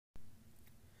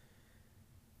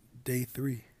Day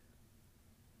three.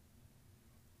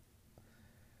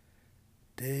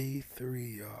 Day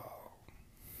three, y'all.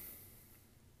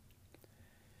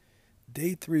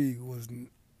 Day three was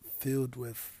filled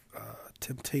with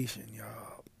temptation,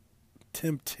 y'all.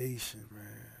 Temptation,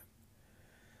 man.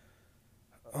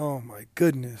 Oh my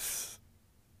goodness.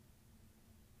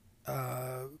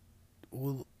 Uh,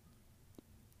 well,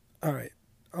 all right.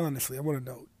 Honestly, I want to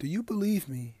know: do you believe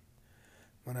me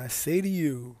when I say to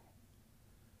you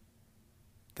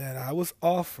that I was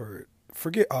offered?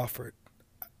 Forget offered.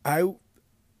 I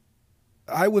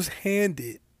I was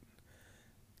handed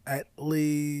at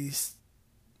least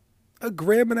a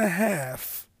gram and a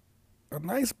half, a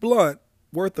nice blunt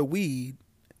worth of weed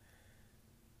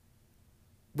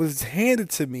was handed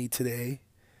to me today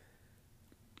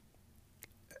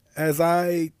as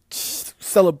I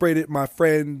celebrated my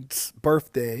friend's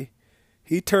birthday.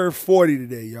 He turned 40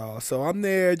 today, y'all. So I'm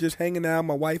there just hanging out,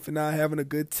 my wife and I having a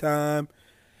good time,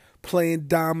 playing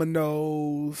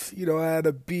dominoes. I had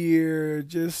a beer,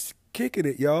 just kicking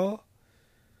it, y'all.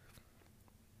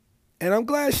 And I'm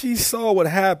glad she saw what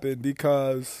happened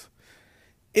because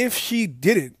if she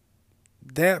didn't,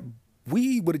 that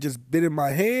weed would have just been in my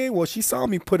hand. Well, she saw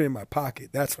me put it in my pocket.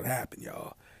 That's what happened,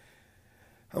 y'all.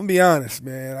 I'm gonna be honest,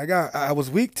 man. I was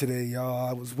weak today, y'all.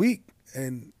 I was weak,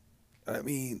 and I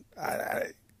mean,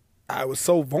 I was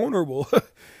so vulnerable.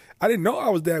 I didn't know I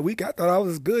was that weak. I thought I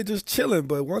was good, just chilling.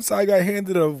 But once I got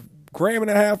handed a gram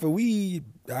and a half of weed,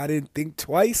 I didn't think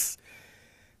twice.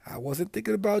 I wasn't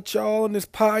thinking about y'all on this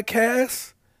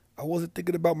podcast. I wasn't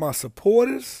thinking about my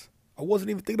supporters. I wasn't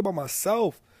even thinking about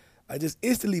myself. I just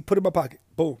instantly put it in my pocket.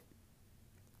 Boom.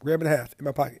 Gram and a half in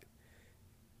my pocket.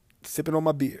 Sipping on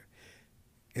my beer.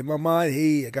 In my mind,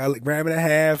 hey, I got a gram and a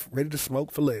half ready to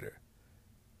smoke for later.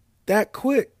 That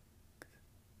quick.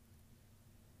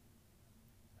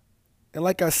 And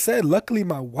like I said, luckily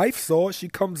my wife saw it. She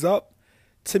comes up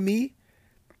to me.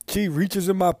 She reaches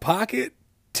in my pocket,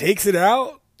 takes it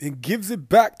out, and gives it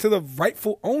back to the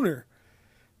rightful owner.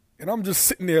 And I'm just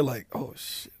sitting there like, oh,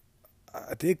 shit.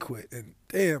 I did quit. And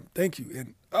damn, thank you.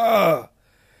 And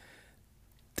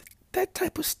that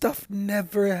type of stuff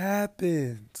never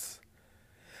happens.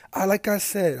 Like I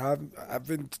said, I've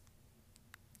been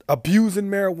abusing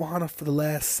marijuana for the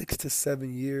last 6 to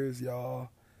 7 years, y'all.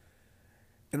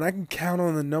 And I can count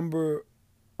on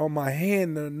on my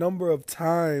hand the number of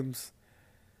times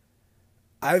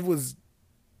I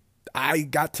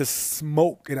got to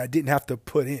smoke and I didn't have to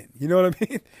put in. You know what I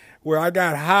mean? Where I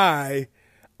got high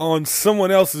on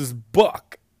someone else's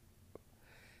buck.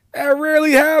 That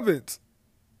rarely happens.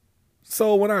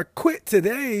 So when I quit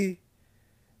today,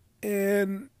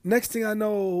 and next thing I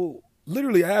know,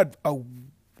 literally I had a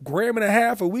gram and a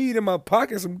half of weed in my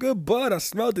pocket, some good bud. I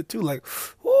smelled it too, like,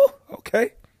 whoo,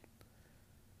 okay.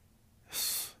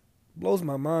 Blows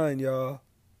my mind, y'all.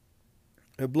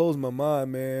 It blows my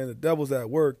mind, man. The devil's at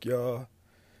work, y'all.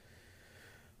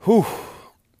 Whew.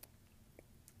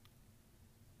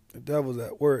 The devil's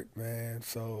at work, man.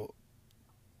 So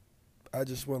I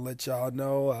just want to let y'all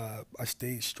know I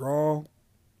stayed strong.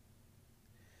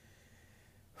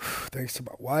 Thanks to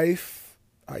my wife.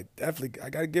 I got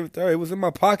to give it to her. It was in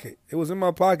my pocket. It was in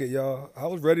my pocket, y'all. I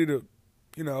was ready to,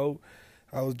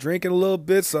 I was drinking a little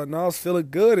bit, so now I was feeling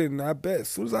good. And I bet as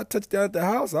soon as I touched down at the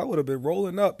house, I would have been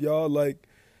rolling up, y'all. Like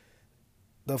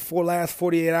the last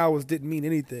 48 hours didn't mean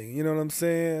anything. You know what I'm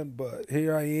saying? But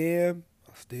here I am.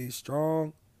 I stayed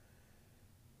strong.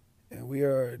 And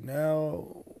we're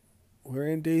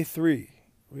in day three.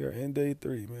 We are in day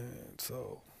three, man.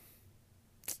 So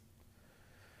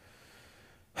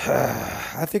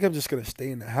I think I'm just gonna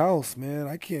stay in the house, man.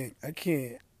 I can't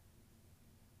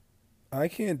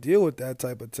deal with that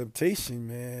type of temptation,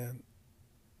 man.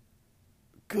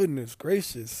 Goodness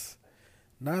gracious.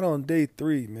 Not on day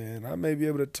three, man. I may be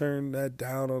able to turn that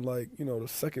down on the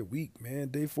second week, man.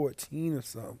 Day 14 or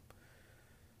something.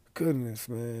 Goodness,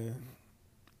 man.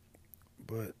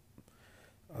 But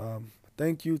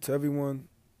thank you to everyone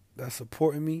that's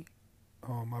supporting me.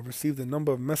 I received a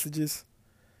number of messages.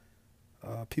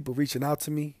 People reaching out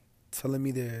to me, telling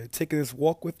me they're taking this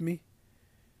walk with me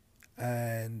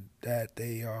and that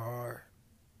they are,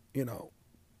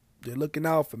 they're looking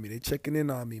out for me. They're checking in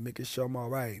on me, making sure I'm all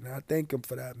right. And I thank them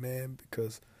for that, man,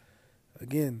 because,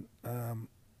 again, I'm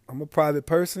a private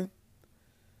person,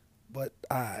 but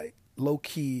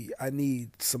low-key, I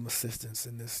need some assistance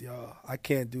in this, y'all. I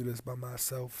can't do this by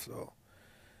myself, so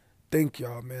thank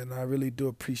y'all, man. I really do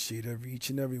appreciate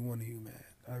each and every one of you, man.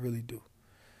 I really do.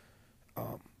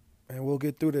 And we'll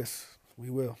get through this. We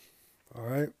will. All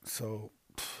right? So,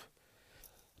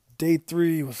 day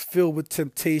three was filled with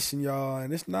temptation, y'all,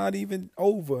 and it's not even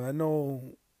over. I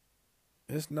know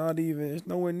It's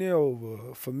nowhere near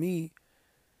over. For me,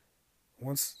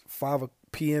 once 5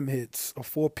 p.m. hits, or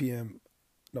 4 p.m.,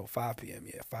 no, 5 p.m.,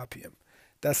 yeah, 5 p.m.,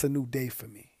 that's a new day for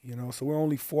me, you know? So we're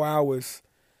only 4 hours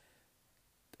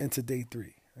into day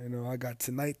three. You know, I got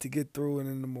tonight to get through and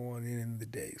in the morning and in the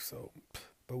day. So,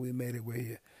 but we made it. We're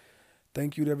here.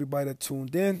 Thank you to everybody that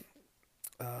tuned in.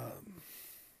 Um,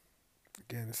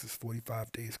 Again, this is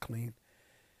 45 Days Clean,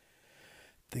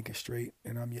 Thinking Straight,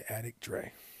 and I'm your addict,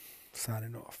 Dre.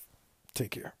 Signing off.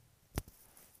 Take care.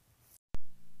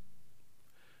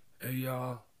 Hey,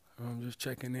 y'all. I'm just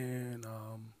checking in.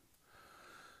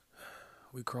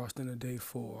 We crossed into day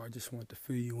 4. I just want to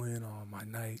fill you in on my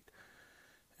night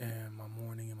and my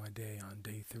morning and my day on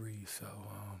day 3. So,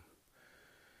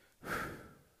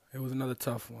 it was another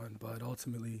tough one, but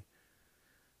ultimately,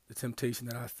 the temptation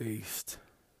that I faced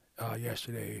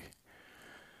yesterday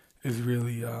is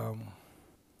really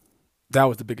that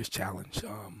was the biggest challenge.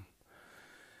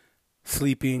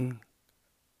 Sleeping,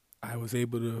 I was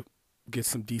able to get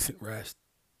some decent rest.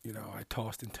 You know, I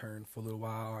tossed and turned for a little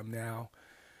while. I'm now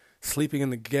sleeping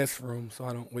in the guest room so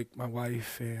I don't wake my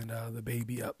wife and the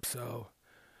baby up. So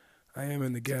I am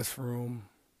in the guest room.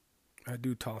 I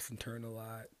do toss and turn a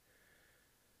lot,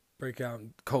 break out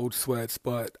in cold sweats,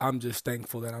 but I'm just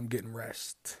thankful that I'm getting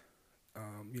rest.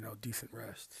 Decent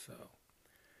rest. So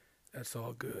that's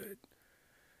all good.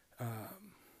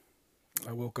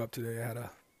 I woke up today. I had a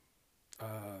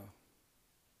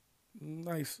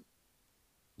nice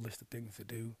list of things to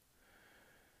do.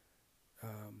 I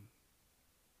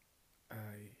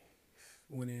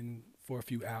went in for a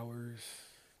few hours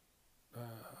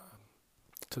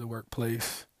to the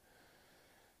workplace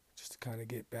just to kind of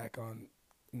get back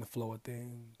in the flow of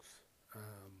things.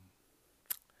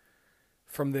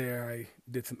 From there, I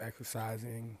did some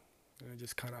exercising. I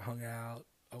just kind of hung out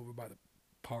over by the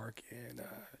park and,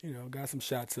 got some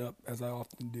shots up, as I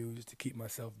often do, just to keep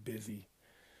myself busy.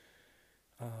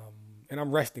 And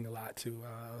I'm resting a lot, too.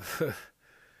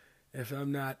 If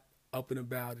I'm not up and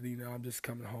about, I'm just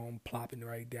coming home, plopping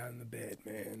right down in the bed,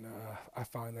 man. I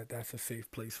find that that's a safe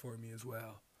place for me as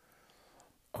well.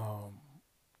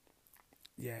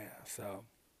 So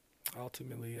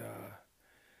ultimately,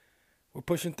 we're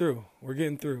pushing through. We're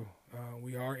getting through.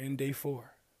 We are in day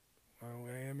 4. I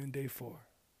am in day 4.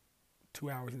 2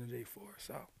 hours into day 4.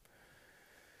 So,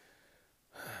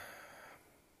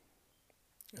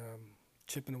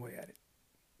 chipping away at it.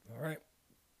 All right.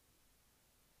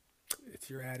 It's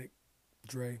your addict,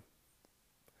 Dre.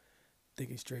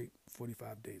 Thinking Straight,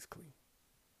 45 Days Clean.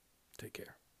 Take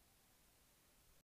care.